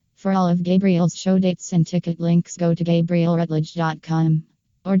For all of Gabriel's show dates and ticket links, go to GabrielRutledge.com.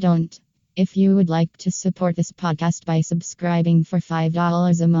 Or don't. If you would like to support this podcast by subscribing for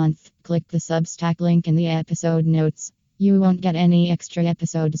 $5 a month, click the Substack link in the episode notes. You won't get any extra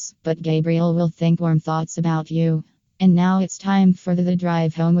episodes, but Gabriel will think warm thoughts about you. And now it's time for the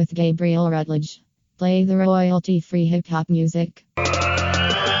Drive Home with Gabriel Rutledge. Play the royalty-free hip-hop music.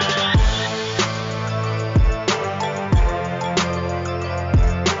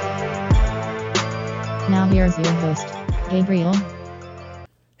 Now here's your host, Gabriel.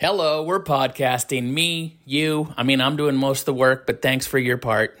 Hello, we're podcasting. Me, you. I'm doing most of the work, but thanks for your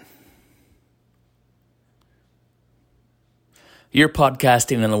part. You're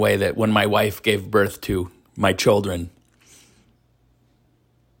podcasting in the way that when my wife gave birth to my children,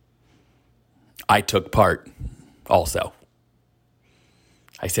 I took part also.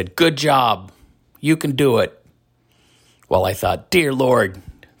 I said, "Good job. You can do it." Well, I thought, "Dear Lord,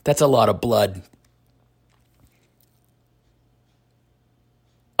 that's a lot of blood."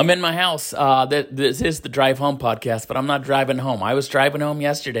 I'm in my house. This is the Drive Home podcast, but I'm not driving home. I was driving home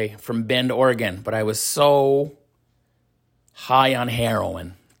yesterday from Bend, Oregon, but I was so high on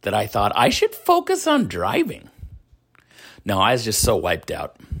heroin that I thought I should focus on driving. No, I was just so wiped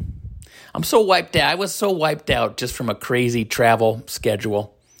out. I'm so wiped out. I was so wiped out just from a crazy travel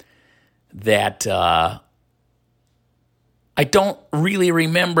schedule that I don't really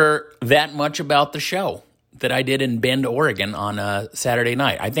remember that much about the show that I did in Bend, Oregon on a Saturday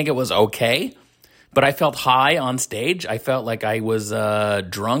night. I think it was okay, but I felt high on stage. I felt like I was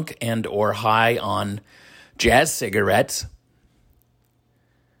drunk and or high on jazz cigarettes,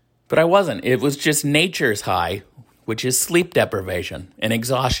 but I wasn't. It was just nature's high, which is sleep deprivation and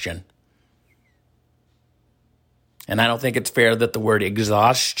exhaustion. And I don't think it's fair that the word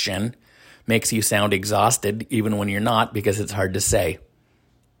exhaustion makes you sound exhausted, even when you're not, because it's hard to say.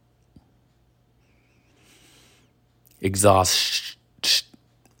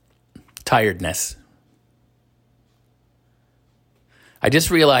 Tiredness. I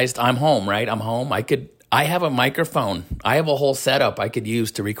just realized I'm home, right? I'm home. I have a microphone. I have a whole setup I could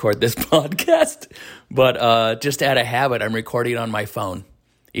use to record this podcast, but just out of habit, I'm recording on my phone,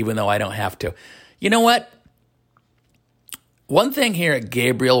 even though I don't have to. You know what? One thing here at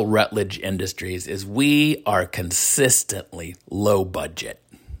Gabriel Rutledge Industries is we are consistently low budget.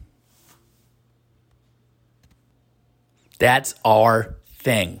 That's our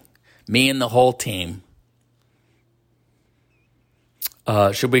thing. Me and the whole team.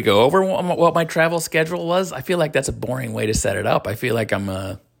 Should we go over what my travel schedule was? I feel like that's a boring way to set it up. I feel like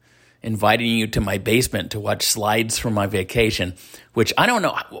I'm inviting you to my basement to watch slides from my vacation, which I don't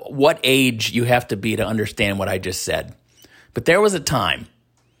know what age you have to be to understand what I just said. But there was a time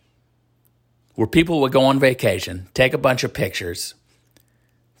where people would go on vacation, take a bunch of pictures,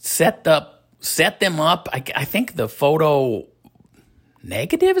 set them up. I think the photo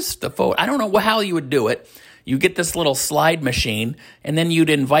negatives, I don't know how you would do it. You get this little slide machine, and then you'd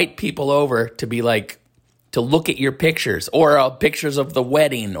invite people over to be like, to look at your pictures, or pictures of the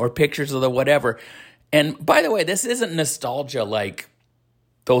wedding, or pictures of the whatever. And by the way, this isn't nostalgia like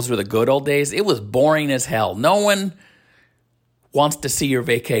those were the good old days. It was boring as hell. No one wants to see your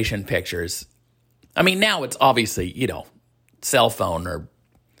vacation pictures. Now it's obviously, cell phone, or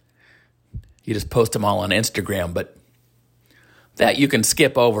you just post them all on Instagram, but that you can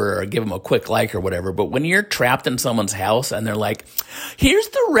skip over or give them a quick like or whatever. But when you're trapped in someone's house and they're like, "Here's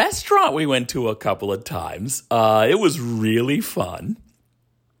the restaurant we went to a couple of times. It was really fun.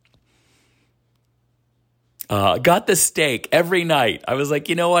 Got the steak every night." I was like,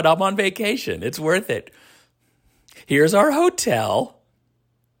 you know what? I'm on vacation. It's worth it. Here's our hotel.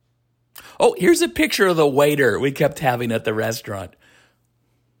 Oh, here's a picture of the waiter we kept having at the restaurant.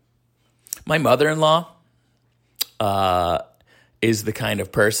 My mother-in-law is the kind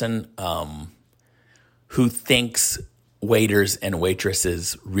of person who thinks waiters and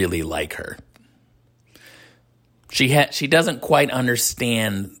waitresses really like her. She doesn't quite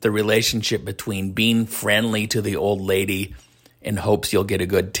understand the relationship between being friendly to the old lady in hopes you'll get a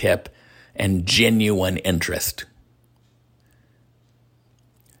good tip and genuine interest.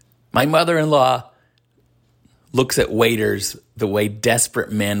 My mother-in-law looks at waiters the way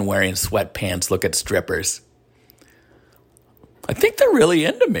desperate men wearing sweatpants look at strippers. I think they're really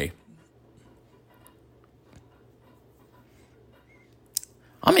into me.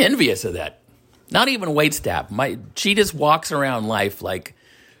 I'm envious of that. Not even waitstaff. She just walks around life like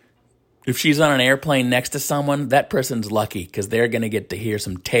if she's on an airplane next to someone, that person's lucky because they're going to get to hear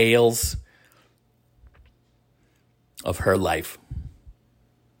some tales of her life.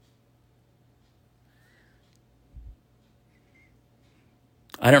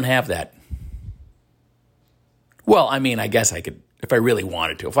 I don't have that. Well, I mean, I guess I could, if I really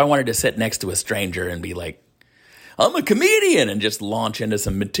wanted to. If I wanted to sit next to a stranger and be like, I'm a comedian, and just launch into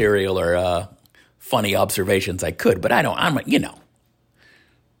some material or funny observations, I could. But I don't, I'm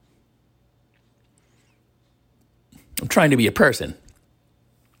trying to be a person.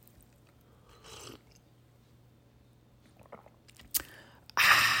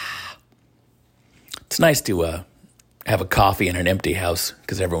 It's nice to have a coffee in an empty house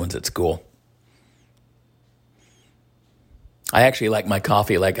because everyone's at school. I actually like my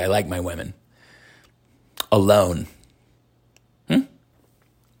coffee like I like my women. Alone.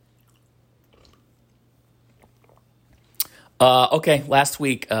 Okay, last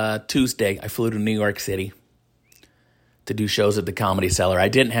week, Tuesday, I flew to New York City to do shows at the Comedy Cellar. I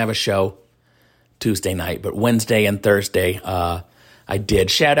didn't have a show Tuesday night, but Wednesday and Thursday, I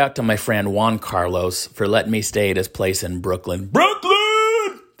did. Shout out to my friend Juan Carlos for letting me stay at his place in Brooklyn.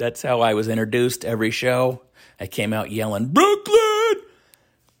 Brooklyn! That's how I was introduced every show. I came out yelling, Brooklyn!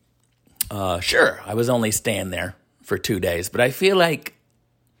 Sure, I was only staying there for 2 days, but I feel like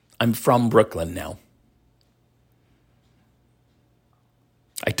I'm from Brooklyn now.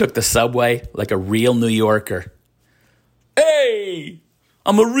 I took the subway like a real New Yorker. Hey,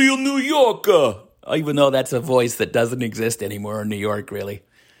 I'm a real New Yorker. Even though that's a voice that doesn't exist anymore in New York, really.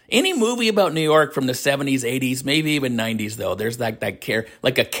 Any movie about New York from the 70s, 80s, maybe even 90s, though, there's like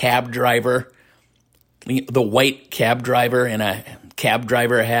a cab driver. The white cab driver in a cab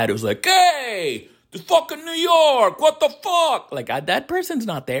driver hat. It was like, hey, this fucking New York, what the fuck? Like, that person's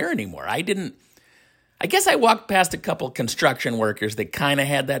not there anymore. I guess I walked past a couple construction workers that kind of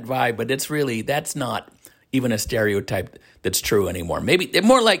had that vibe, but that's not even a stereotype that's true anymore. Maybe they're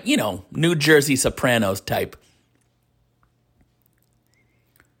more like, New Jersey Sopranos type.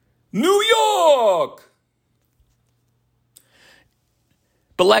 New York!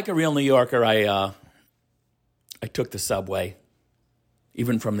 But like a real New Yorker, I took the subway,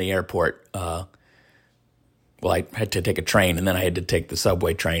 even from the airport. Well, I had to take a train, and then I had to take the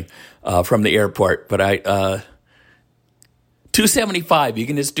subway train from the airport. But $2.75, you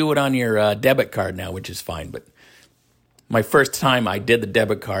can just do it on your debit card now, which is fine. But my first time I did the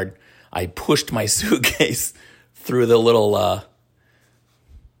debit card, I pushed my suitcase through the little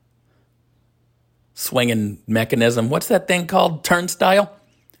swinging mechanism. What's that thing called? Turnstile?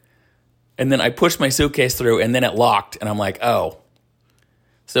 And then I pushed my suitcase through, and then it locked. And I'm like, oh.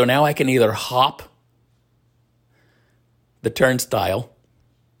 So now I can either hop the turnstile,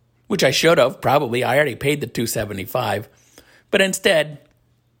 which I should have, probably. I already paid the $2.75. But instead,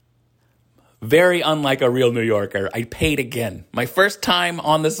 very unlike a real New Yorker, I paid again. My first time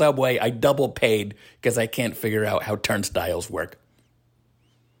on the subway, I double paid because I can't figure out how turnstiles work.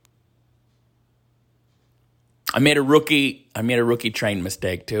 I made a rookie train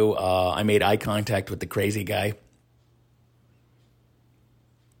mistake, too. I made eye contact with the crazy guy.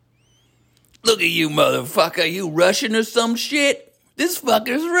 Look at you, motherfucker. You Russian or some shit? This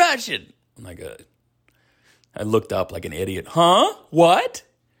fucker's Russian. I'm like, I looked up like an idiot. Huh? What?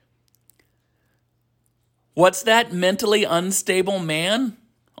 What's that mentally unstable man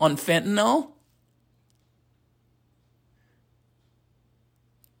on fentanyl?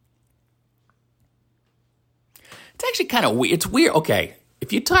 It's actually kind of weird. It's weird. Okay,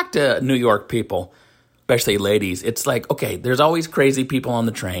 if you talk to New York people, especially ladies, it's like, okay, there's always crazy people on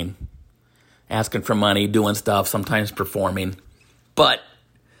the train asking for money, doing stuff, sometimes performing. But,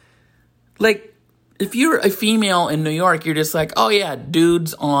 like, if you're a female in New York, you're just like, oh yeah,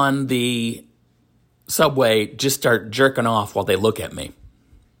 dudes on the subway just start jerking off while they look at me.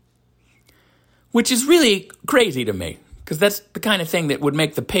 Which is really crazy to me, because that's the kind of thing that would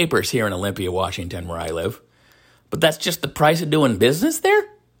make the papers here in Olympia, Washington, where I live. But that's just the price of doing business there?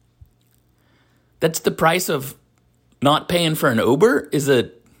 That's the price of not paying for an Uber? Is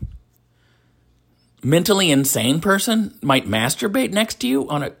a mentally insane person might masturbate next to you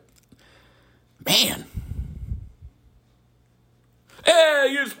on a... Man.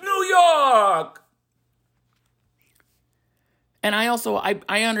 Hey, it's New York! And I also,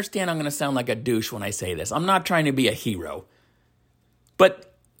 I understand I'm going to sound like a douche when I say this. I'm not trying to be a hero. But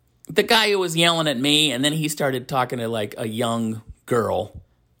the guy who was yelling at me, and then he started talking to like a young girl.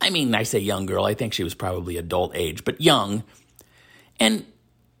 I mean, I say young girl. I think she was probably adult age, but young. And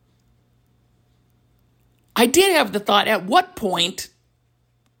I did have the thought, at what point,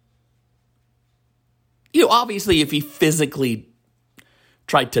 obviously if he physically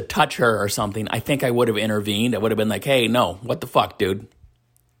tried to touch her or something, I think I would have intervened. I would have been like, hey, no, what the fuck, dude?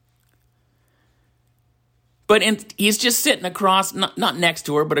 But he's just sitting across, not next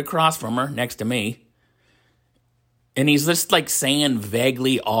to her, but across from her, next to me. And he's just like saying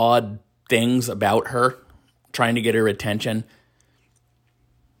vaguely odd things about her, trying to get her attention.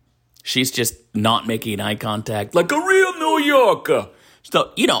 She's just not making eye contact like a real New Yorker.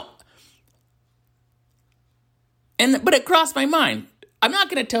 So, but it crossed my mind. I'm not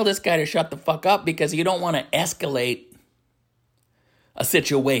going to tell this guy to shut the fuck up because you don't want to escalate a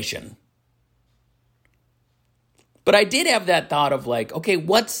situation. But I did have that thought of like, okay,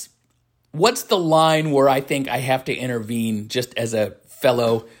 what's the line where I think I have to intervene just as a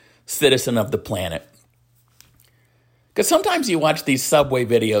fellow citizen of the planet? Because sometimes you watch these subway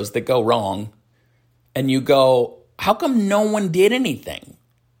videos that go wrong and you go, how come no one did anything?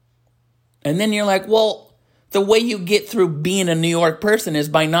 And then you're like, well, the way you get through being a New York person is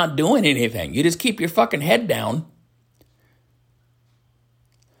by not doing anything. You just keep your fucking head down.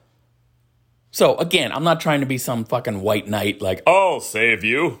 So again, I'm not trying to be some fucking white knight like, I'll save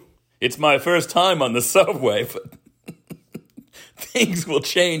you. It's my first time on the subway, but things will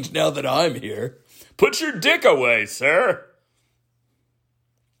change now that I'm here. Put your dick away, sir.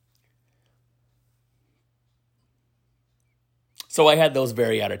 So I had those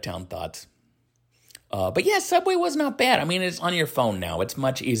very out-of-town thoughts. But yeah, Subway was not bad. I mean, it's on your phone now. It's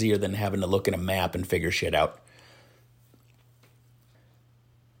much easier than having to look at a map and figure shit out.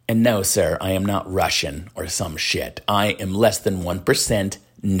 And no, sir, I am not Russian or some shit. I am less than 1%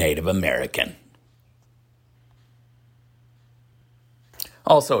 Native American.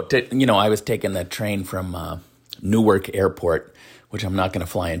 Also, I was taking the train from Newark Airport, which I'm not going to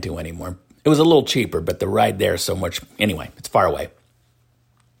fly into anymore. It was a little cheaper, but the ride there is so much. Anyway, it's far away.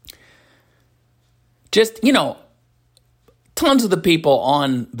 Just, tons of the people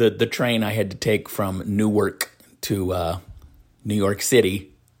on the train I had to take from Newark to New York City,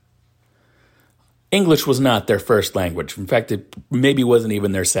 English was not their first language. In fact, it maybe wasn't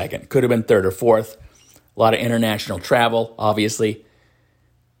even their second. Could have been third or fourth. A lot of international travel, obviously.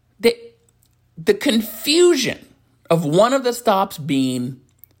 The confusion of one of the stops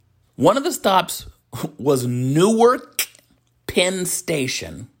was Newark Penn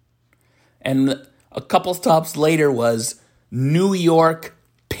Station, and a couple stops later was New York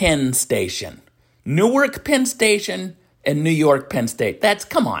Penn Station. Newark Penn Station and New York Penn State.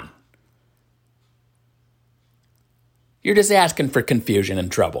 Come on. You're just asking for confusion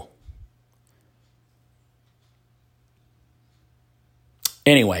and trouble.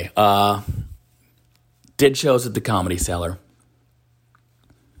 Anyway, did shows at the Comedy Cellar.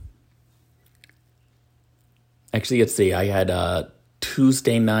 Actually, let's see. I had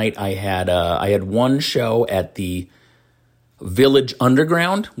Tuesday night. I had one show at the Village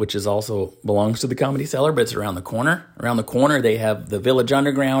Underground, which is also belongs to the Comedy Cellar, but it's around the corner. Around the corner, they have the Village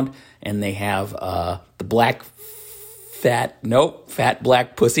Underground, and they have the Fat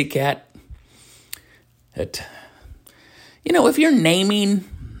Black Pussycat. If you're naming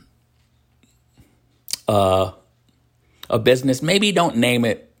a business, maybe don't name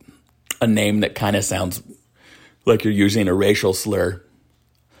it a name that kind of sounds like you're using a racial slur.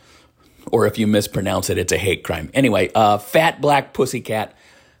 Or if you mispronounce it, it's a hate crime. Anyway, Fat Black Pussycat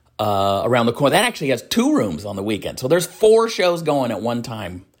around the corner. That actually has 2 rooms on the weekend. So there's 4 shows going at one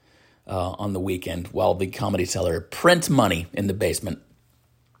time on the weekend while the Comedy Cellar prints money in the basement.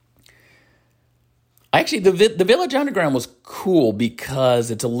 Actually, the Village Underground was cool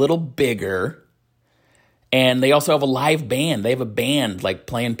because it's a little bigger, and they also have a live band. They have a band like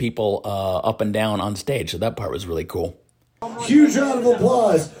playing people up and down on stage, so that part was really cool. Huge round of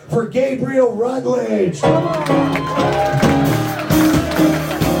applause for Gabriel Rutledge.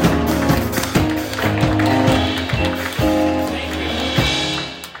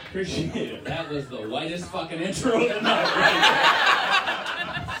 Appreciate it. That was the whitest fucking intro of the night.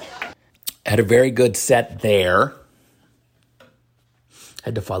 Had a very good set there.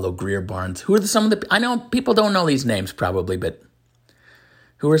 Had to follow Greer Barnes. Who are some of the... I know people don't know these names probably, but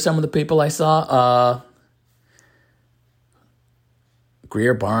who are some of the people I saw?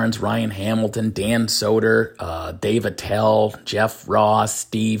 Greer Barnes, Ryan Hamilton, Dan Soder, Dave Attell, Jeff Ross,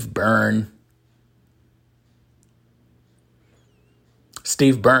 Steve Byrne.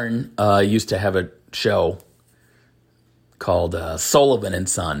 Steve Byrne used to have a show called Sullivan and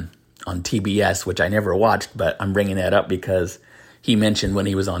Son on TBS, which I never watched, but I'm bringing that up because he mentioned when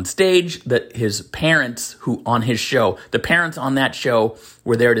he was on stage that his parents the parents on that show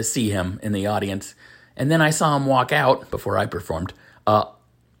were there to see him in the audience. And then I saw him walk out before I performed.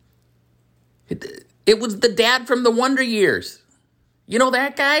 It was the dad from the Wonder Years. You know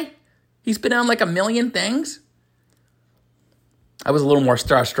that guy? He's been on like a million things. I was a little more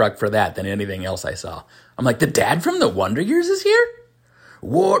starstruck for that than anything else I saw. I'm like, the dad from the Wonder Years is here?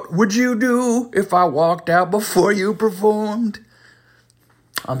 What would you do if I walked out before you performed?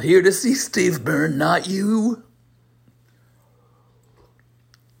 I'm here to see Steve Byrne, not you.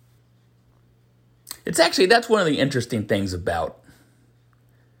 That's one of the interesting things about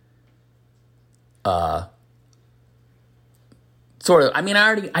I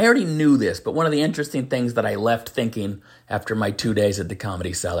already knew this, but one of the interesting things that I left thinking after my 2 days at the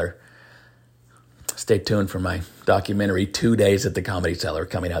Comedy Cellar. Stay tuned for my documentary, 2 Days at the Comedy Cellar,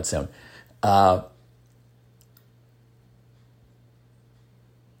 coming out soon. There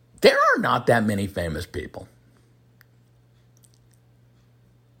are not that many famous people.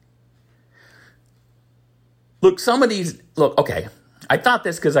 Okay. I thought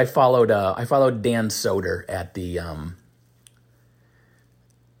this because I followed Dan Soder at the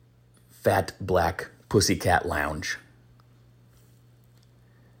Fat Black Pussycat Lounge.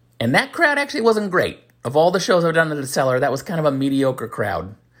 And that crowd actually wasn't great. Of all the shows I've done at the Cellar, that was kind of a mediocre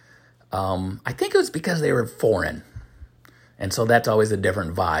crowd. I think it was because they were foreign. And so that's always a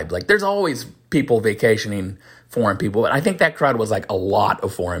different vibe. Like, there's always people vacationing, foreign people. But I think that crowd was like a lot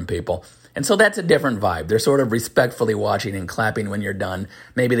of foreign people. And so that's a different vibe. They're sort of respectfully watching and clapping when you're done.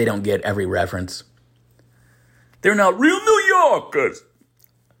 Maybe they don't get every reference. They're not real New Yorkers.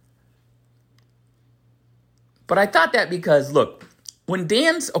 But I thought that because, look, when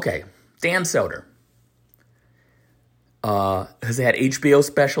Dan Soder has had HBO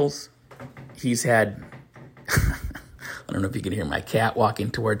specials. He's had, I don't know if you can hear my cat walking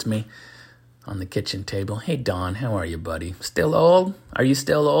towards me on the kitchen table. Hey, Don, how are you, buddy? Still old? Are you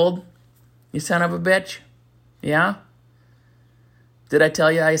still old? You son of a bitch? Yeah? Did I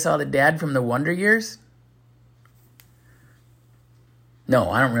tell you I saw the dad from the Wonder Years?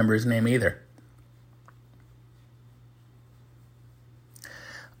 No, I don't remember his name either.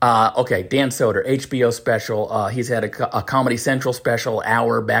 Dan Soder, HBO special. He's had a Comedy Central special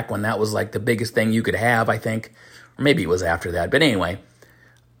hour back when that was like the biggest thing you could have, I think. Or maybe it was after that. But anyway,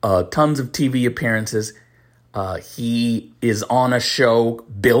 tons of TV appearances. He is on a show,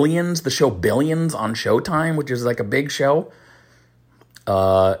 the show Billions on Showtime, which is like a big show.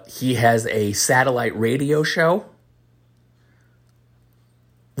 He has a satellite radio show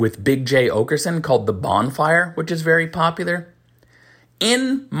with Big J. Okerson called The Bonfire, which is very popular.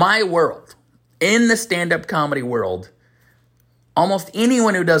 In my world, in the stand-up comedy world, almost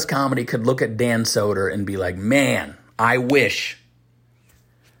anyone who does comedy could look at Dan Soder and be like, man, I wish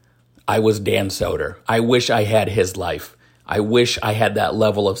I was Dan Soder. I wish I had his life. I wish I had that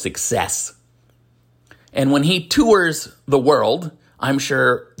level of success. And when he tours the world, I'm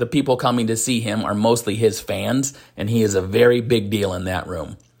sure the people coming to see him are mostly his fans, and he is a very big deal in that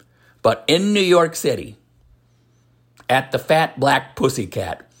room. But in New York City, at the Fat Black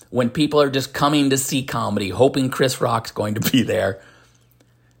Pussycat, when people are just coming to see comedy, hoping Chris Rock's going to be there,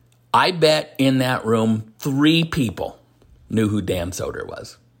 I bet in that room 3 people knew who Dan Soder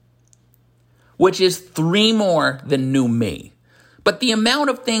was. Which is 3 more than knew me. But the amount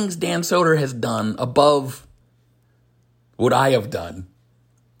of things Dan Soder has done above what I have done,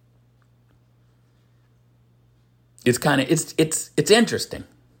 it's interesting.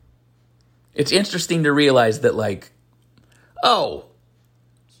 It's interesting to realize that, like,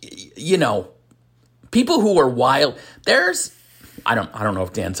 people who are wild, I don't know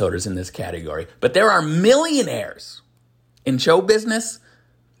if Dan Soder's in this category, but there are millionaires in show business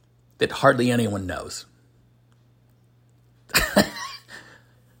that hardly anyone knows.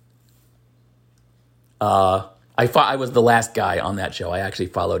 I was the last guy on that show. I actually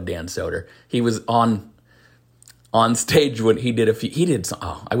followed Dan Soder. He was on stage when he did some,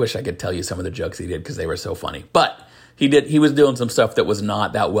 I wish I could tell you some of the jokes he did because they were so funny. But he was doing some stuff that was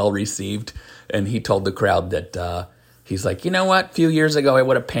not that well received, and he told the crowd that he's like, you know what? A few years ago, I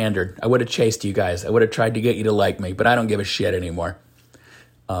would have pandered. I would have chased you guys. I would have tried to get you to like me, but I don't give a shit anymore.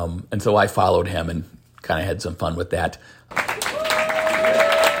 And so I followed him and kind of had some fun with that.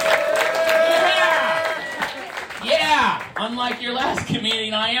 Yeah! Unlike your last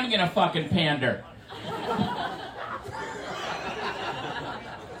comedian, I am gonna fucking pander.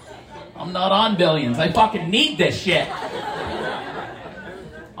 I'm not on Billions. I fucking need this shit.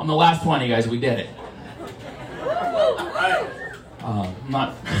 I'm the last one, you guys. We did it. I'm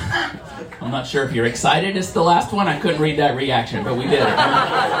not sure if you're excited it's the last one. I couldn't read that reaction, but we did it.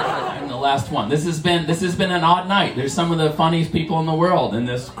 I'm the last one. This has been an odd night. There's some of the funniest people in the world, and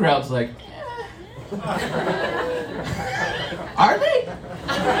this crowd's like, are they?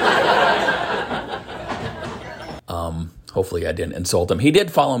 Hopefully I didn't insult him. He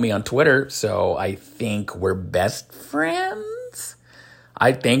did follow me on Twitter, so I think we're best friends.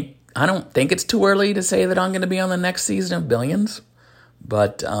 I don't think it's too early to say that I'm going to be on the next season of Billions,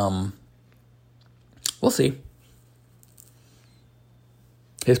 But we'll see.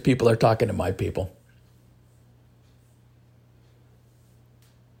 His people are talking to my people.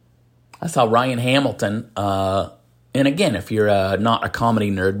 I saw Ryan Hamilton, and again, if you're not a comedy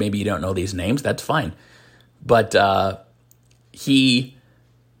nerd, maybe you don't know these names, that's fine. But he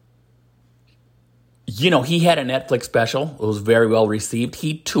had a Netflix special. It was very well received.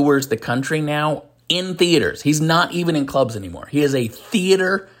 He tours the country now in theaters. He's not even in clubs anymore. He is a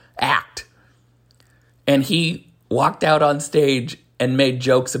theater act. And he walked out on stage and made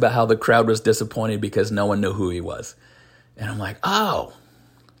jokes about how the crowd was disappointed because no one knew who he was. And I'm like, oh,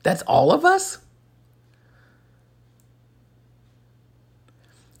 that's all of us?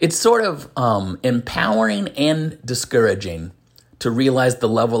 It's sort of empowering and discouraging to realize the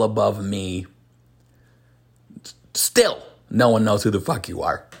level above me. Still, no one knows who the fuck you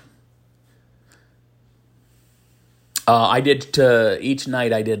are. Each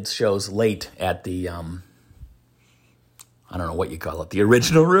night I did shows late at the, I don't know what you call it, the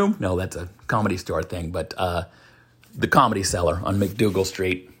Original Room? No, that's a Comedy Store thing, but the Comedy Cellar on McDougal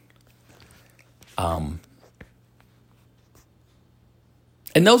Street. And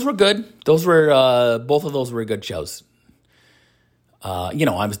those were good. Those were, both of those were good shows.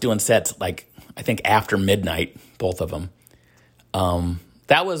 I was doing sets I think after midnight, both of them.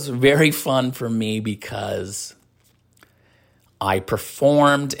 That was very fun for me because I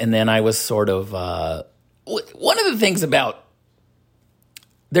performed and then I was sort of, one of the things about,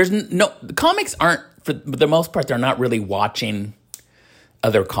 the comics aren't, for the most part, they're not really watching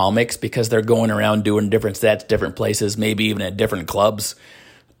other comics because they're going around doing different sets, different places, maybe even at different clubs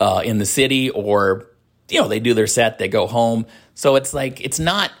in the city, or, they do their set, they go home. So it's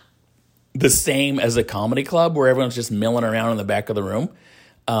not the same as a comedy club where everyone's just milling around in the back of the room.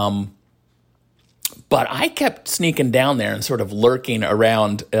 But I kept sneaking down there and sort of lurking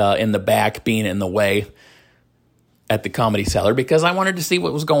around in the back, being in the way at the Comedy Cellar because I wanted to see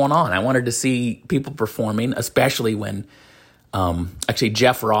what was going on. I wanted to see people performing, especially when actually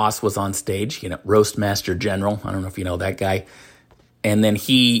Jeff Ross was on stage, Roast Master General. I don't know if you know that guy. And then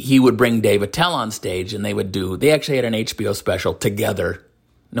he would bring Dave Attell on stage, and they actually had an HBO special together.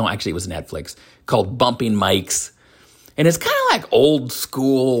 No, actually it was Netflix, called Bumping Mics. And it's kind of like old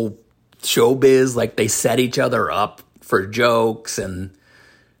school showbiz, like they set each other up for jokes and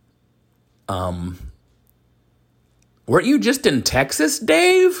weren't you just in Texas,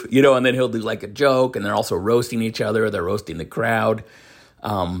 Dave? And then he'll do like a joke, and they're also roasting each other, they're roasting the crowd.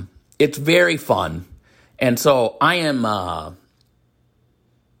 It's very fun. And so I am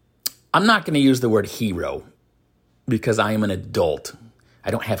I'm not going to use the word hero because I am an adult.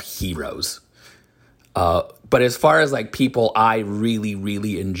 I don't have heroes. But as far as people I really,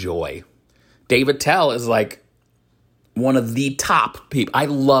 really enjoy, Dave Attell is one of the top people. I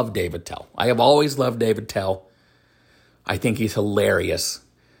love Dave Attell. I have always loved Dave Attell. I think he's hilarious.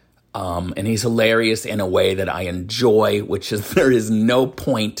 And he's hilarious in a way that I enjoy, which is there is no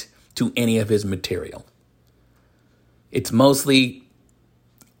point to any of his material. It's mostly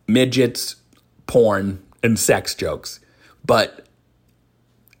midgets, porn, and sex jokes. But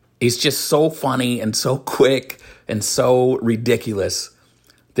he's just so funny and so quick and so ridiculous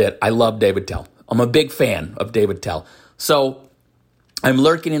that I love Dave Attell. I'm a big fan of Dave Attell. So I'm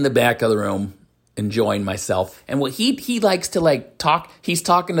lurking in the back of the room, enjoying myself. And what he likes to talk, he's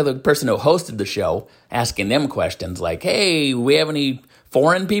talking to the person who hosted the show, asking them questions like, hey, we have any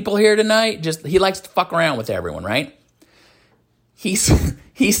foreign people here tonight? He likes to fuck around with everyone, right? He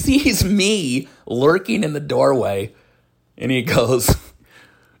sees me lurking in the doorway, and he goes,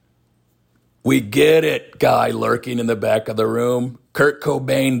 we get it, guy lurking in the back of the room. Kurt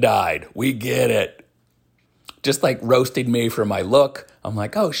Cobain died. We get it. Just roasted me for my look. I'm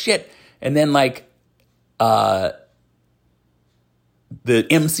like, oh, shit. And then the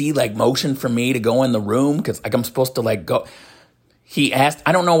MC motioned for me to go in the room because I'm supposed to go. He asked,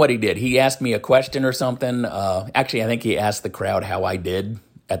 I don't know what he did. He asked me a question or something. Actually, I think he asked the crowd how I did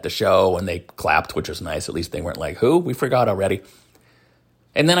at the show, and they clapped, which was nice. At least they weren't like, who? We forgot already.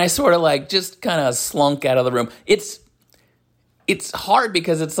 And then I sort of just kind of slunk out of the room. It's hard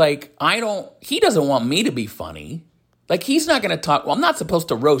because it's he doesn't want me to be funny. He's not going to talk. Well, I'm not supposed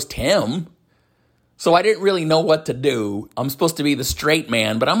to roast him. So I didn't really know what to do. I'm supposed to be the straight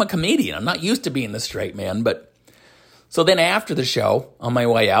man, but I'm a comedian. I'm not used to being the straight man, so then after the show, on my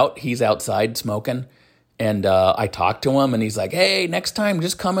way out, he's outside smoking, and I talked to him, and he's like, hey, next time,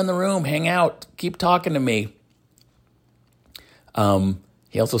 just come in the room, hang out, keep talking to me.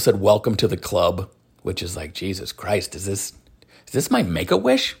 He also said, welcome to the club, which is Jesus Christ, is this my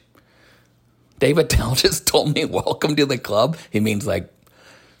Make-A-Wish? Dave Attell just told me, welcome to the club. He means like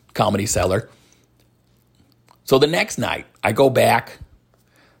Comedy Cellar. So the next night, I go back.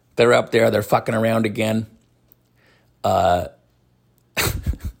 They're up there. They're fucking around again. They're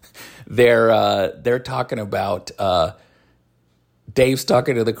talking about... Dave's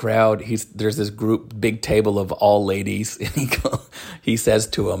talking to the crowd. There's this big table of all ladies. And he says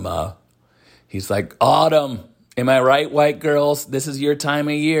to him, he's like, Autumn, am I right, white girls? This is your time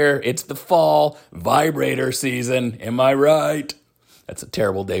of year. It's the fall, vibrator season. Am I right? That's a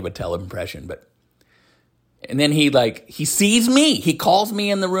terrible Dave Attell impression, but... And then he sees me. He calls me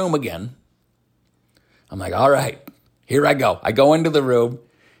in the room again. I'm like, all right, here I go. I go into the room.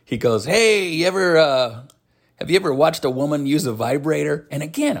 He goes, hey, have you ever watched a woman use a vibrator? And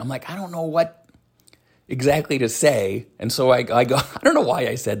again, I'm like, I don't know what exactly to say. And so I go, I don't know why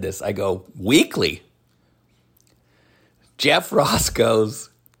I said this. I go, weekly. Jeff Ross goes,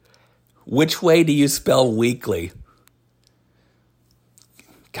 which way do you spell weekly?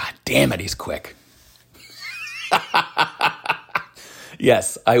 God damn it, he's quick.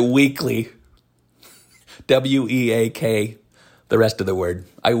 Yes, I weekly, W-E-A-K, the rest of the word.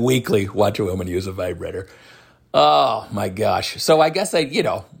 I weekly watch a woman use a vibrator. Oh, my gosh. So I guess and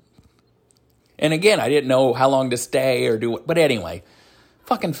again, I didn't know how long to stay or do it. But anyway,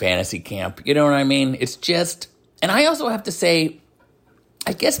 fucking fantasy camp. You know what I mean? It's just, and I also have to say,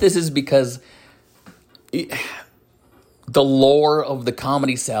 I guess this is because the lore of the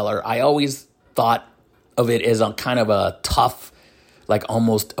Comedy Cellar, I always thought of it as a kind of a tough, like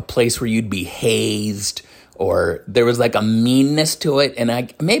almost a place where you'd be hazed, or there was like a meanness to it.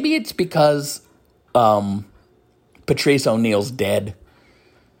 And maybe it's because Patrice O'Neal's dead.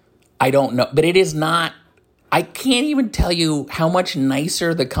 I don't know. But it is not, I can't even tell you how much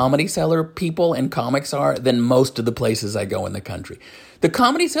nicer the Comedy Cellar people and comics are than most of the places I go in the country. The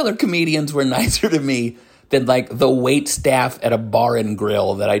Comedy Cellar comedians were nicer to me than like the wait staff at a bar and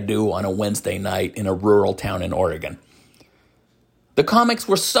grill that I do on a Wednesday night in a rural town in Oregon. The comics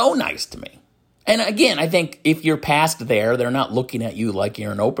were so nice to me. And again, I think if you're past there, they're not looking at you like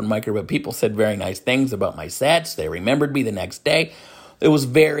you're an open micer, but people said very nice things about my sets. They remembered me the next day. It was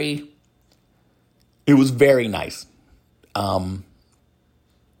very nice.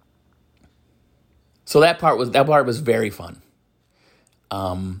 So that part was very fun.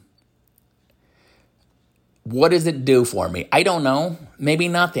 What does it do for me? I don't know. Maybe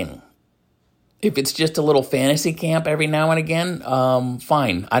nothing. If it's just a little fantasy camp every now and again,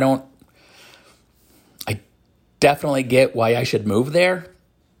 fine. I definitely get why I should move there.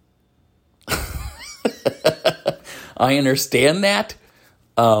 I understand that.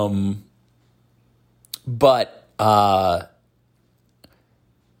 But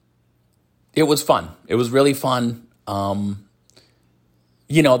it was fun. It was really fun.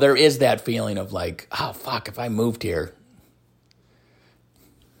 There is that feeling of like, oh, fuck, if I moved here,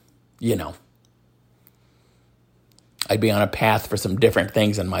 I'd be on a path for some different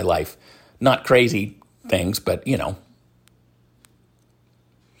things in my life. Not crazy things, but, if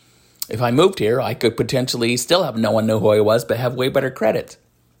I moved here, I could potentially still have no one know who I was, but have way better credit.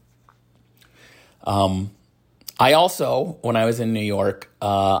 I also, when I was in New York,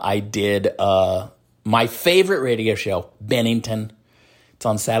 I did my favorite radio show, Bennington. It's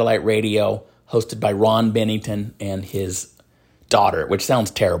on satellite radio, hosted by Ron Bennington and his daughter, which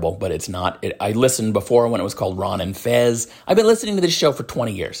sounds terrible, but it's not. I listened before when it was called Ron and Fez. I've been listening to this show for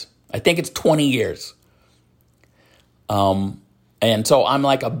 20 years. I think it's 20 years. And so I'm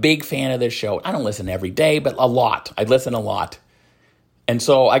like a big fan of this show. I don't listen every day, but a lot. I listen a lot. And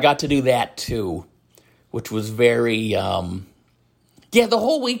so I got to do that too, which was very, the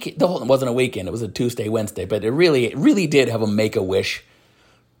whole week, it wasn't a weekend, it was a Tuesday, Wednesday, but it really did have a Make-A-Wish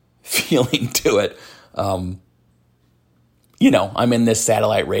feeling to it. I'm in this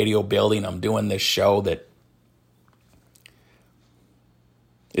satellite radio building. I'm doing this show that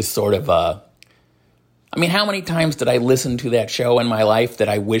is sort of how many times did I listen to that show in my life that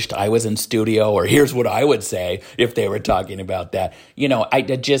I wished I was in studio, or here's what I would say if they were talking about that?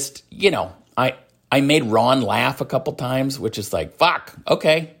 I made Ron laugh a couple times, which is like, fuck,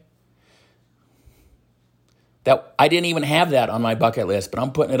 okay. That I didn't even have that on my bucket list, but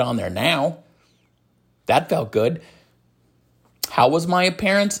I'm putting it on there now. That felt good. How was my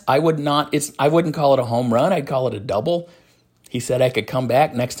appearance? I wouldn't call it a home run. I'd call it a double. He said I could come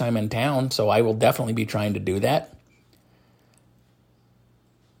back next time in town, so I will definitely be trying to do that.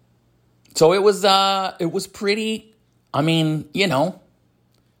 So it was pretty, I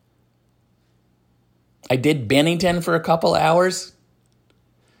did Bennington for a couple hours.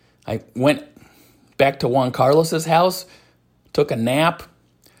 I went back to Juan Carlos's house, took a nap,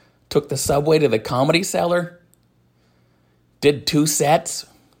 took the subway to the Comedy Cellar, did 2 sets.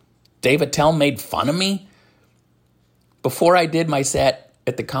 Dave Attell made fun of me. Before I did my set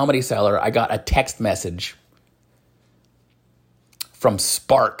at the Comedy Cellar, I got a text message from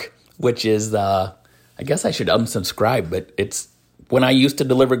Spark, which is, I guess I should unsubscribe, but it's when I used to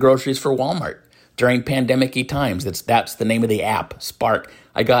deliver groceries for Walmart during pandemic-y times. That's the name of the app, Spark.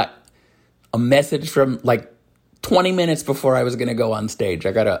 I got a message from like 20 minutes before I was going to go on stage.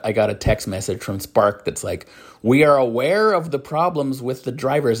 I got a text message from Spark that's like, "We are aware of the problems with the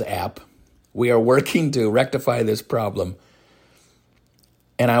driver's app. We are working to rectify this problem."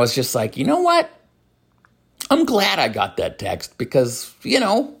 And I was just like, you know what? I'm glad I got that text because,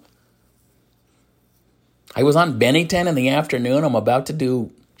 I was on Bennington in the afternoon. I'm about to do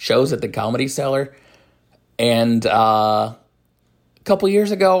shows at the Comedy Cellar. And a couple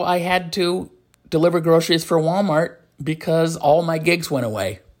years ago, I had to deliver groceries for Walmart because all my gigs went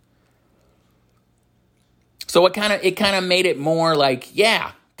away. So it kind of made it more like,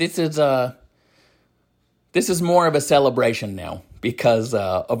 yeah, this is more of a celebration now because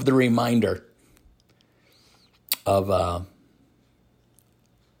of the reminder of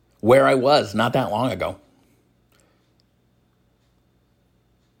where I was not that long ago.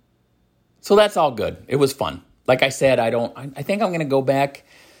 So that's all good. It was fun. Like I said, I think I'm going to go back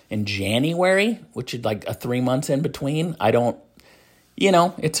in January, which is like 3 months in between.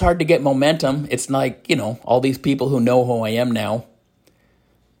 It's hard to get momentum. It's like, all these people who know who I am now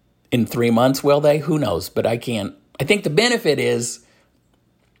in 3 months, will they? Who knows? But I can't. I think the benefit is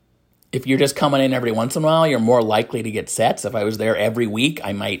if you're just coming in every once in a while, you're more likely to get sets. If I was there every week,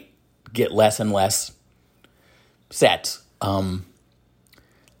 I might get less and less sets.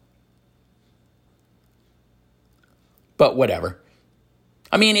 But whatever.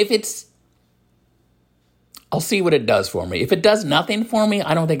 I mean, I'll see what it does for me. If it does nothing for me,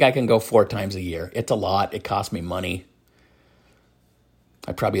 I don't think I can go 4 times a year. It's a lot. It costs me money.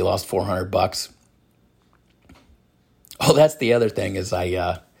 I probably lost $400. Oh, that's the other thing is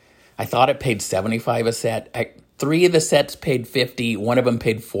I thought it paid $75 a set. 3 of the sets paid $50. One of them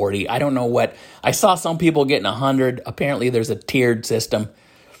paid $40. I don't know what. I saw some people getting $100. Apparently, there's a tiered system.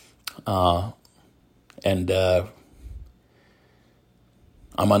 I'm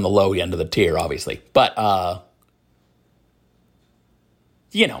on the low end of the tier, obviously. But, I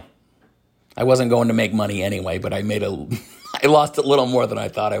wasn't going to make money anyway, but I lost a little more than I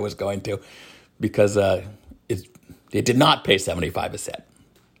thought I was going to because it did not pay $75 a set.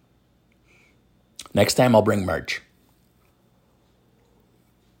 Next time I'll bring merch.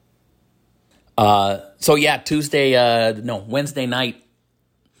 Wednesday night,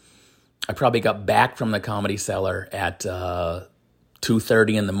 I probably got back from the Comedy Cellar at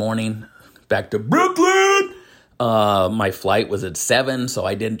 2:30 in the morning, back to Brooklyn. My flight was at 7, so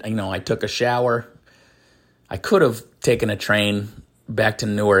I took a shower. I could have taken a train back to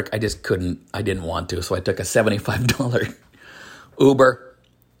Newark. I just couldn't. I didn't want to, so I took a $75 Uber.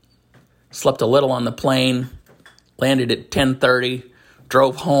 Slept a little on the plane. Landed at 10:30.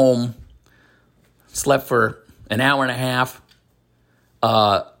 Drove home. Slept for an hour and a half.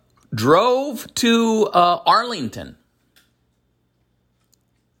 Drove to Arlington,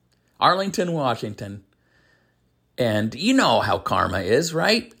 Washington. And you know how karma is,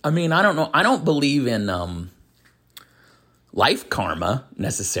 right? I mean, I don't know. I don't believe in life karma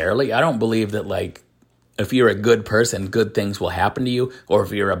necessarily. I don't believe that, like, if you're a good person, good things will happen to you. Or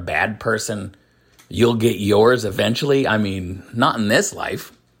if you're a bad person, you'll get yours eventually. I mean, not in this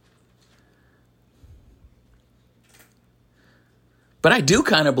life. But I do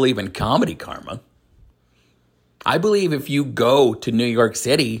kind of believe in comedy karma. I believe if you go to New York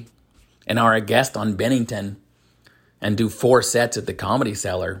City and are a guest on Bennington and do 4 sets at the Comedy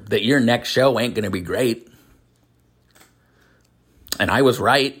Cellar, that your next show ain't going to be great. And I was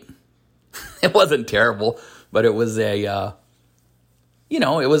right. It wasn't terrible, but it was it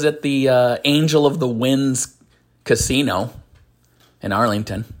was at the Angel of the Winds Casino in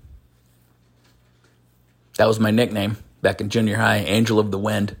Arlington. That was my nickname back in junior high, Angel of the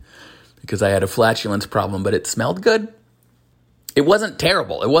Wind, because I had a flatulence problem, but it smelled good. It wasn't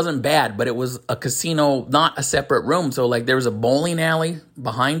terrible. It wasn't bad, but it was a casino, not a separate room. So, like, there was a bowling alley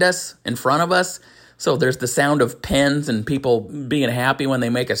behind us, in front of us. So there's the sound of pens and people being happy when they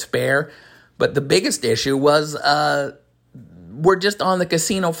make a spare. But the biggest issue was we're just on the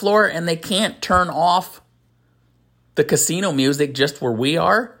casino floor and they can't turn off the casino music just where we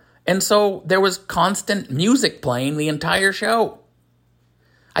are. And so there was constant music playing the entire show.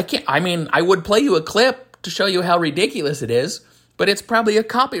 I would play you a clip to show you how ridiculous it is, but it's probably a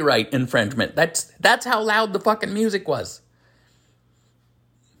copyright infringement. That's how loud the fucking music was.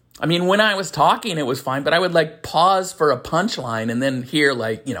 I mean, when I was talking, it was fine, but I would like pause for a punchline and then hear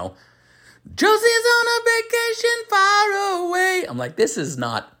like, you know, Josie's on a vacation far away. I'm like, this is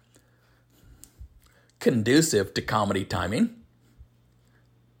not conducive to comedy timing.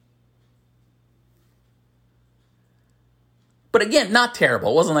 But again, not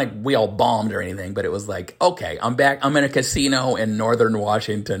terrible. It wasn't like we all bombed or anything, but it was like, okay, I'm back. I'm in a casino in northern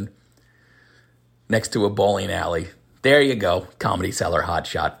Washington next to a bowling alley. There you go. Comedy Cellar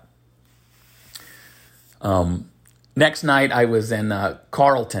hotshot. Next night, I was in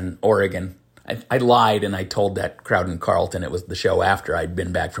Carlton, Oregon. I lied and I told that crowd in Carlton it was the show after I'd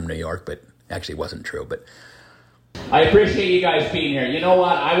been back from New York, but actually wasn't true. But I appreciate you guys being here. You know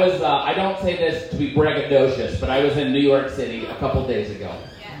what? I was, I don't say this to be braggadocious, but I was in New York City a couple days ago.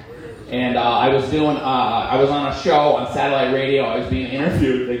 And I was on a show on satellite radio. I was being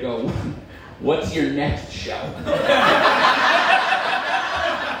interviewed. They go, what's your next show?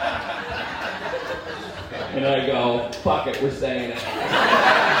 And I go, fuck it, we're saying it.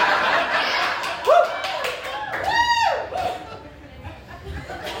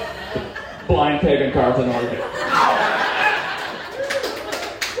 Blind Pig in Carlton, Oregon.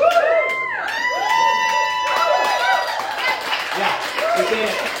 Yeah, we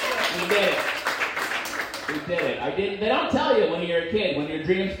did it. They don't tell you when you're a kid, when your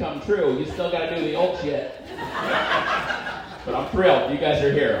dreams come true, you still gotta do the old shit. But I'm thrilled. You guys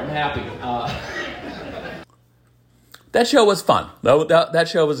are here. I'm happy. that show was fun. That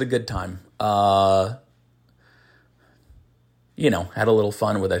show was a good time. You know, had a little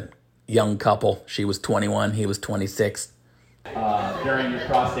fun with a young couple. She was 21, he was 26. During your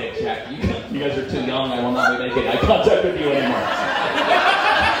prostate check, you guys are too young. I will not be making eye contact with you anymore.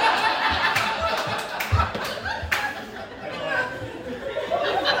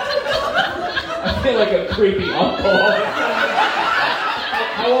 I feel like a creepy uncle.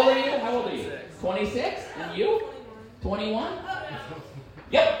 How old are you? 26? And you? 21?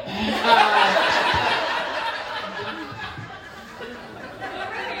 Yep.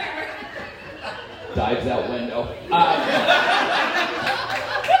 Dives out window.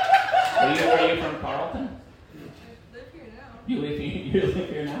 Are you from Carlton? Live here now. You live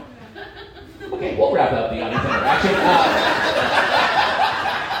here now? Okay, we'll wrap up the audience interaction.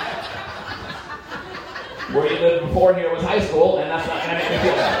 Where you lived before here was high school, and that's not going to make me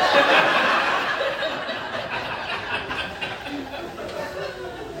feel better.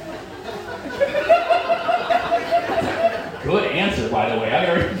 Good answer, by the way.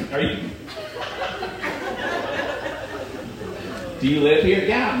 Are you? Do you live here?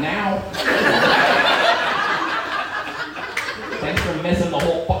 Yeah, now. Thanks for missing the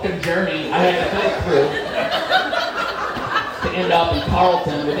whole fucking journey I had to go through to end up in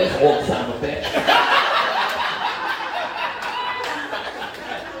Carlton with this old son of a bitch.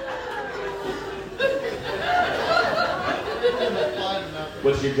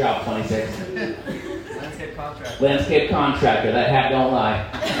 What's your job, 26? Landscape contractor. Landscape contractor. That hat don't lie.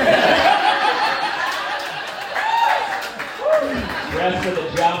 Dress for the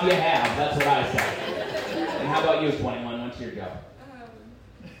job you have. That's what I say. And how about you, 21? What's your job?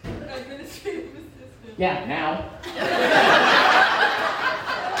 Administrative assistant. Yeah, now.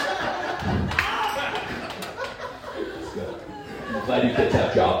 That's good. I'm glad you kids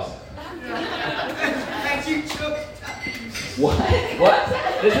have jobs. What? What?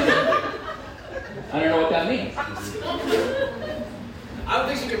 This is. I don't know what that means. I don't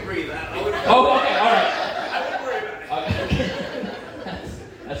think she can breathe. Oh, okay, all right. I wouldn't worry about it. Okay.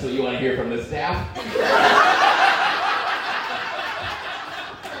 That's what you want to hear from the staff?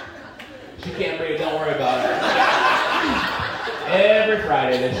 She can't breathe, don't worry about it. Every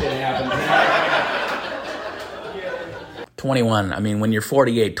Friday this shit happens. 21. I mean, when you're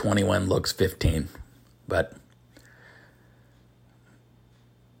 48, 21 looks 15. But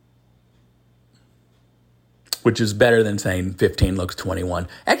which is better than saying 15 looks 21.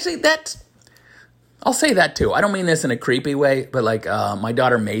 Actually, I'll say that too. I don't mean this in a creepy way, but like my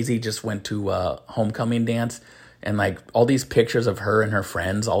daughter Maisie just went to homecoming dance, and like all these pictures of her and her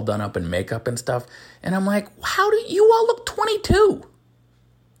friends all done up in makeup and stuff. And I'm like, how do you all look 22?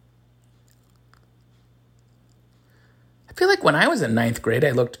 I feel like when I was in 9th grade,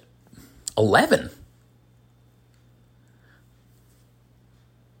 I looked 11.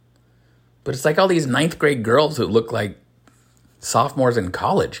 But it's like all these 9th grade girls who look like sophomores in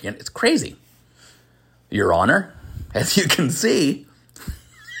college. It's crazy. Your Honor, as you can see.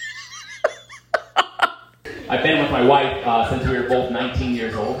 I've been with my wife since we were both 19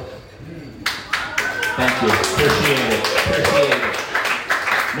 years old. Thank you. Appreciate it.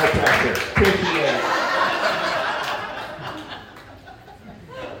 No pressure. Appreciate it.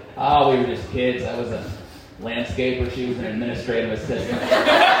 kids. I was a landscaper. She was an administrative assistant.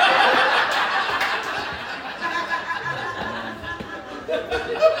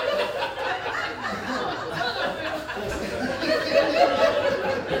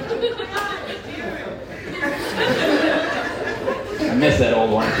 I miss that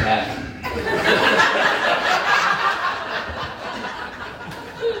old orange hat.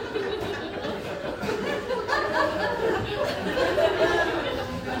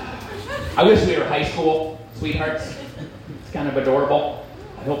 I wish we were high school sweethearts. It's kind of adorable.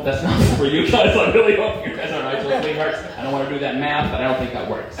 I hope that's not for you guys. I really hope you guys are high school sweethearts. I don't want to do that math, but I don't think that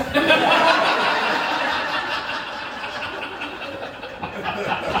works.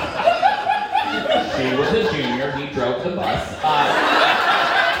 She was a junior. He drove the bus.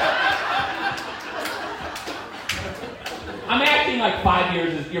 I'm acting like 5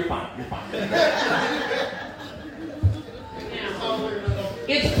 years. You're fine. You're fine.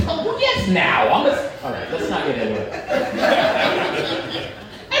 Yes, now. All right, let's not get into it.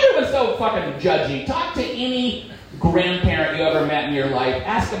 Everyone's so fucking judgy. Talk to any grandparent you ever met in your life.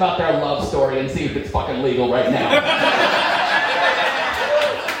 Ask about their love story and see if it's fucking legal right now.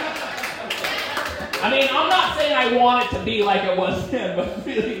 I mean, I'm not saying I want it to be like it was then, but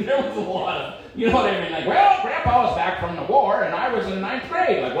really, there was a lot of, you know what I mean? Like, well, Grandpa was back from the war and I was in 9th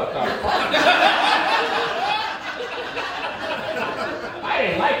grade. Like, what the fuck? I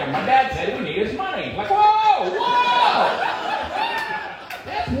didn't like him. My dad said we need his money. Like, whoa!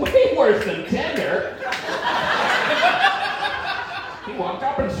 That's way worse than Tinder. He walked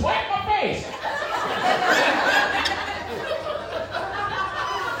up and slapped my face.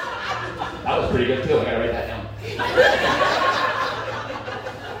 That was pretty good too. I gotta write that down.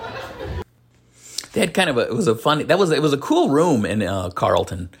 They had kind of it was a cool room in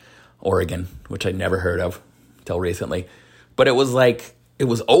Carlton, Oregon, which I'd never heard of until recently. But it was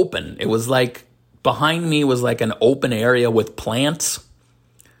open. It was like behind me was like an open area with plants.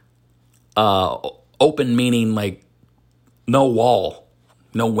 Open meaning like no wall,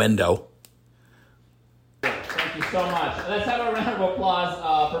 no window. Thank you so much. Let's have a round of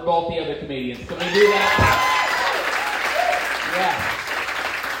applause for both the other comedians. Can we do that? Yeah.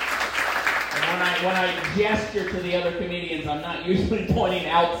 And when I gesture to the other comedians, I'm not usually pointing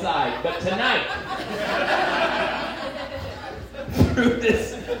outside, but tonight, through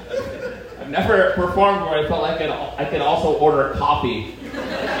this, I've never performed where I felt like I could also order coffee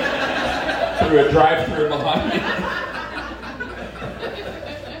through a drive-thru behind me.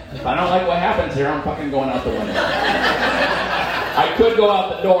 If I don't like what happens here, I'm fucking going out the window. I could go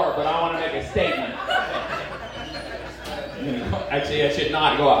out the door, but I want to make a statement. Actually, I should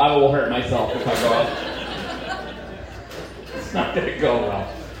not go out. I will hurt myself if I go out. It's not going to go well.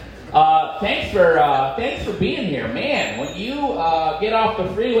 Thanks for being here. Man, when you get off the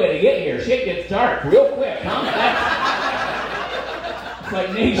freeway to get here, shit gets dark real quick, huh? It's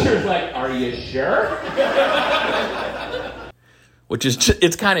like nature's like, are you sure? Which is,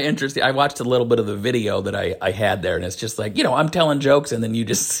 it's kind of interesting. I watched a little bit of the video that I had there, and it's just like, I'm telling jokes, and then you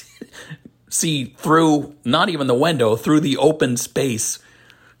just see through, not even the window, through the open space,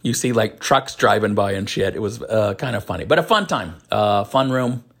 you see like trucks driving by and shit. It was kind of funny, but a fun time. Fun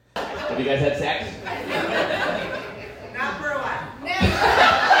room. Have you guys had sex? Not for a while.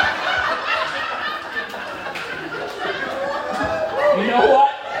 You know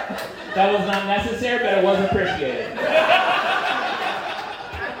what? That was not necessary, but it was appreciated.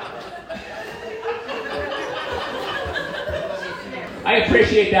 I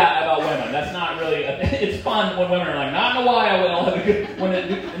appreciate that about women. That's not really. It's fun when women are like, not in a while. When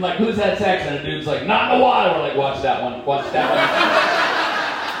like, who's had sex? And a dude's like, not in a while. We're like, watch that one. Watch that one.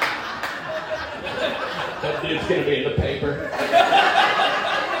 That dude's gonna be in the paper.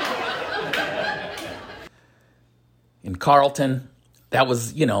 In Carlton, that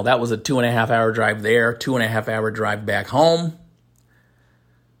was a 2.5 hour drive there, 2.5 hour drive back home.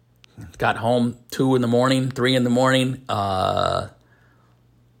 Got home 2 a.m, 3 a.m.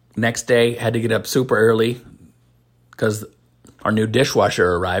 Next day, had to get up super early because our new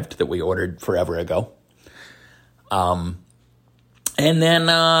dishwasher arrived that we ordered forever ago. And then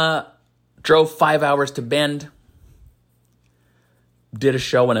drove 5 hours to Bend. Did a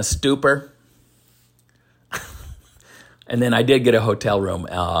show in a stupor. And then I did get a hotel room,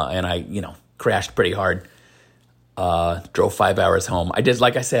 and I, crashed pretty hard. Drove 5 hours home. I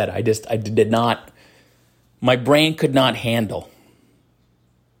did not, my brain could not handle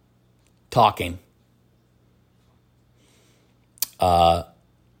talking.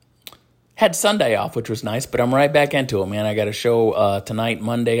 Had Sunday off, which was nice, but I'm right back into it, man. I got a show tonight,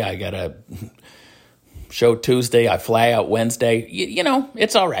 Monday. I got a show Tuesday. I fly out Wednesday.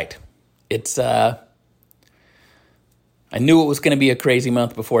 It's all right. It's I knew it was going to be a crazy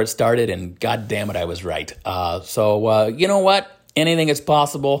month before it started, and God damn it, I was right. So you know what? Anything is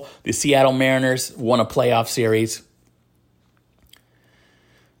possible. The Seattle Mariners won a playoff series.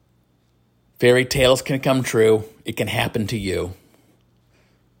 Fairy tales can come true. It can happen to you.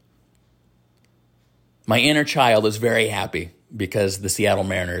 My inner child is very happy because the Seattle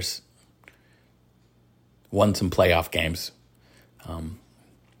Mariners won some playoff games.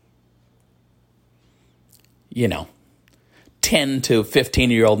 10 to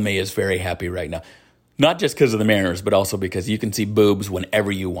 15-year-old me is very happy right now. Not just because of the Mariners, but also because you can see boobs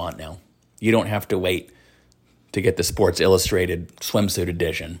whenever you want now. You don't have to wait to get the Sports Illustrated swimsuit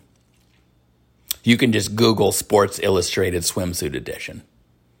edition. You can just Google Sports Illustrated swimsuit edition.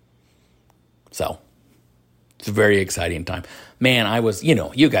 So, it's a very exciting time. Man, I was,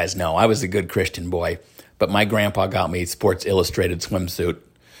 you guys know, I was a good Christian boy, but my grandpa got me Sports Illustrated swimsuit.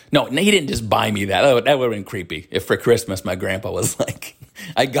 No, he didn't just buy me that. That would have been creepy if for Christmas my grandpa was like,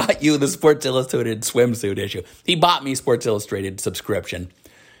 I got you the Sports Illustrated swimsuit issue. He bought me Sports Illustrated subscription.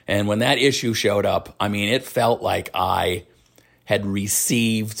 And when that issue showed up, it felt like I had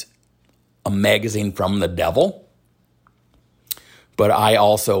received a magazine from the devil. But I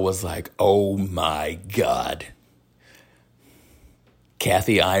also was like, oh my God.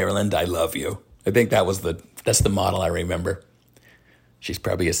 Kathy Ireland, I love you. I think that's the model I remember. She's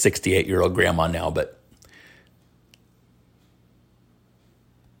probably a 68-year-old grandma now, but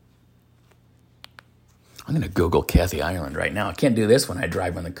I'm going to Google Kathy Ireland right now. I can't do this when I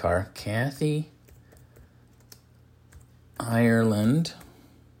drive in the car. Kathy Ireland.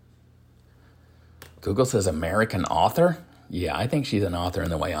 Google says American author. Yeah, I think she's an author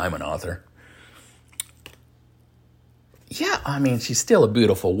in the way I'm an author. Yeah, she's still a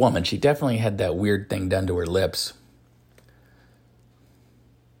beautiful woman. She definitely had that weird thing done to her lips.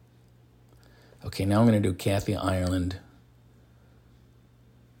 Okay, now I'm going to do Kathy Ireland.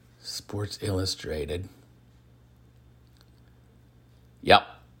 Sports Illustrated. Yep,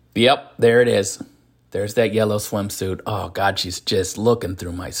 there it is. There's that yellow swimsuit. Oh, God, she's just looking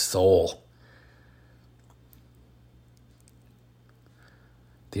through my soul.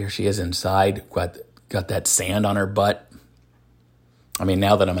 There she is inside. Got that sand on her butt.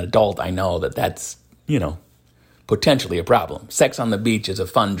 Now that I'm an adult, I know that that's, potentially a problem. Sex on the beach is a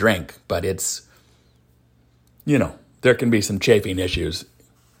fun drink, but it's, there can be some chafing issues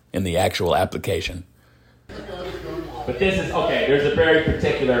in the actual application. But this is, okay, there's a very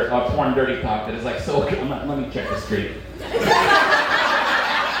particular porn dirty talk that is like, so, let me check the street.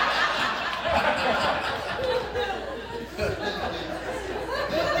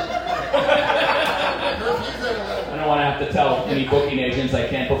 I don't want to have to tell any booking agents I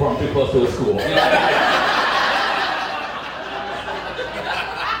can't perform too close to a school. We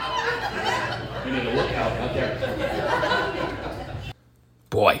need a lookout out there.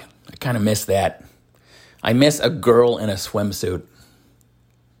 Boy, I kind of miss that. I miss a girl in a swimsuit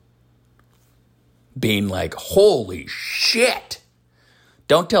being like, holy shit,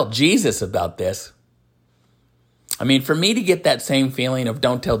 don't tell Jesus about this. For me to get that same feeling of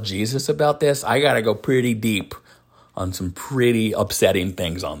don't tell Jesus about this, I got to go pretty deep on some pretty upsetting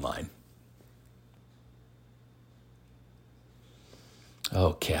things online.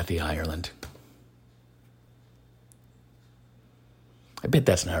 Oh, Kathy Ireland. I bet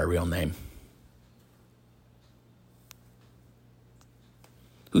that's not her real name.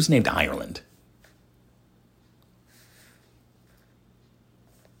 Who's named Ireland?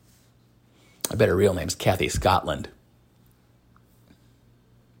 I bet her real name's Kathy Scotland.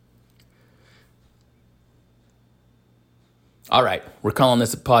 All right, we're calling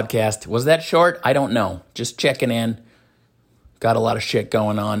this a podcast. Was that short? I don't know. Just checking in. Got a lot of shit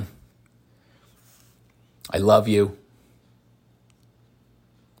going on. I love you.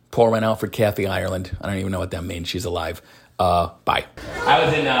 Pour one out for Kathy Ireland. I don't even know what that means. She's alive. Bye.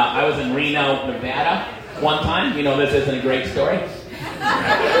 I was in Reno, Nevada one time. This isn't a great story.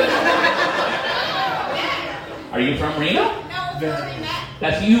 Are you from Reno? No, we met.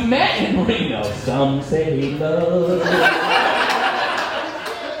 That's you met in Reno. Some say love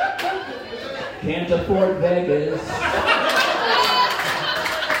can't afford Vegas.